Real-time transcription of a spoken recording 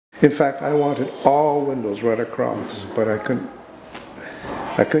In fact, I wanted all windows right across, but I couldn't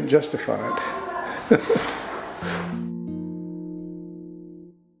justify it.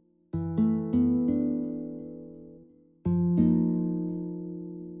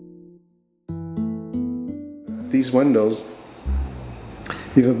 These windows,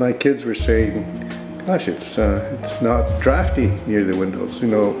 even my kids were saying, gosh, it's not drafty near the windows. You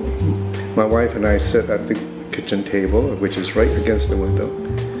know, my wife and I sit at the kitchen table, which is right against the window,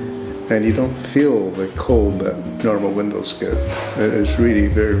 and you don't feel the cold that normal windows give. It's really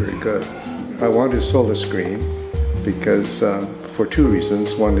very, very good. I wanted a solar screen because for two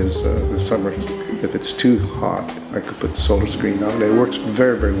reasons. One is the summer, if it's too hot, I could put the solar screen on. It works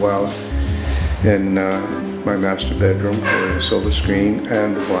very, very well in my master bedroom where the solar screen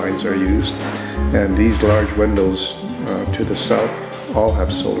and the blinds are used. And these large windows to the south all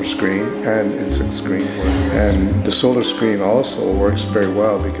have solar screen and insect screen. And the solar screen also works very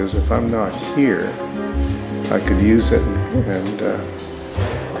well because if I'm not here, I could use it and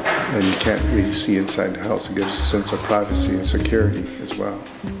you can't really see inside the house. It gives a sense of privacy and security as well.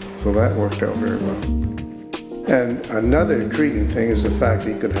 So that worked out very well. And another intriguing thing is the fact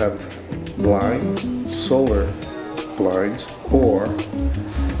that you could have blinds, solar blinds, or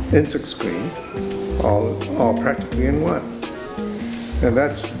insect screen, all practically in one. And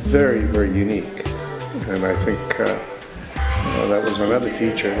that's very, very unique. And I think that was another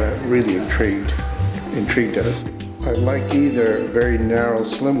feature that really intrigued us. I like either very narrow,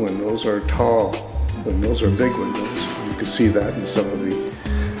 slim windows or tall windows or big windows. You can see that in some of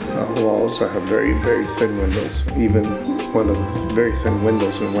the walls. I have very, very thin windows. Even one of the very thin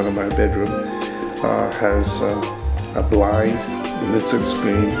windows in one of my bedrooms has a blind, an insect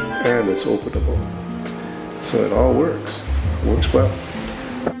screen, and it's openable. So it all works well.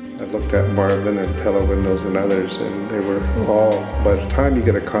 I looked at Marvin and Pella windows and others, and they were all, by the time you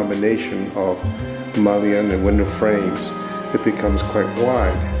get a combination of mullion and window frames, it becomes quite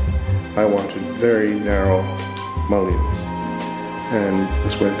wide. I wanted very narrow mullions, and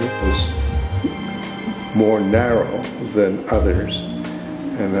this window was more narrow than others,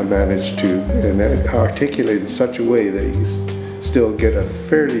 and I managed to articulate in such a way that you still get a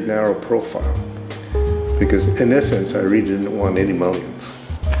fairly narrow profile, because in essence I really didn't want any mullions,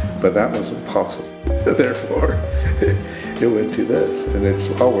 but that wasn't possible. Therefore it went to this, and it's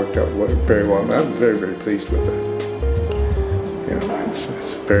all worked out very well, and I'm very, very pleased with it. You know, it's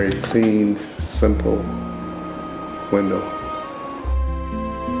a very clean, simple window.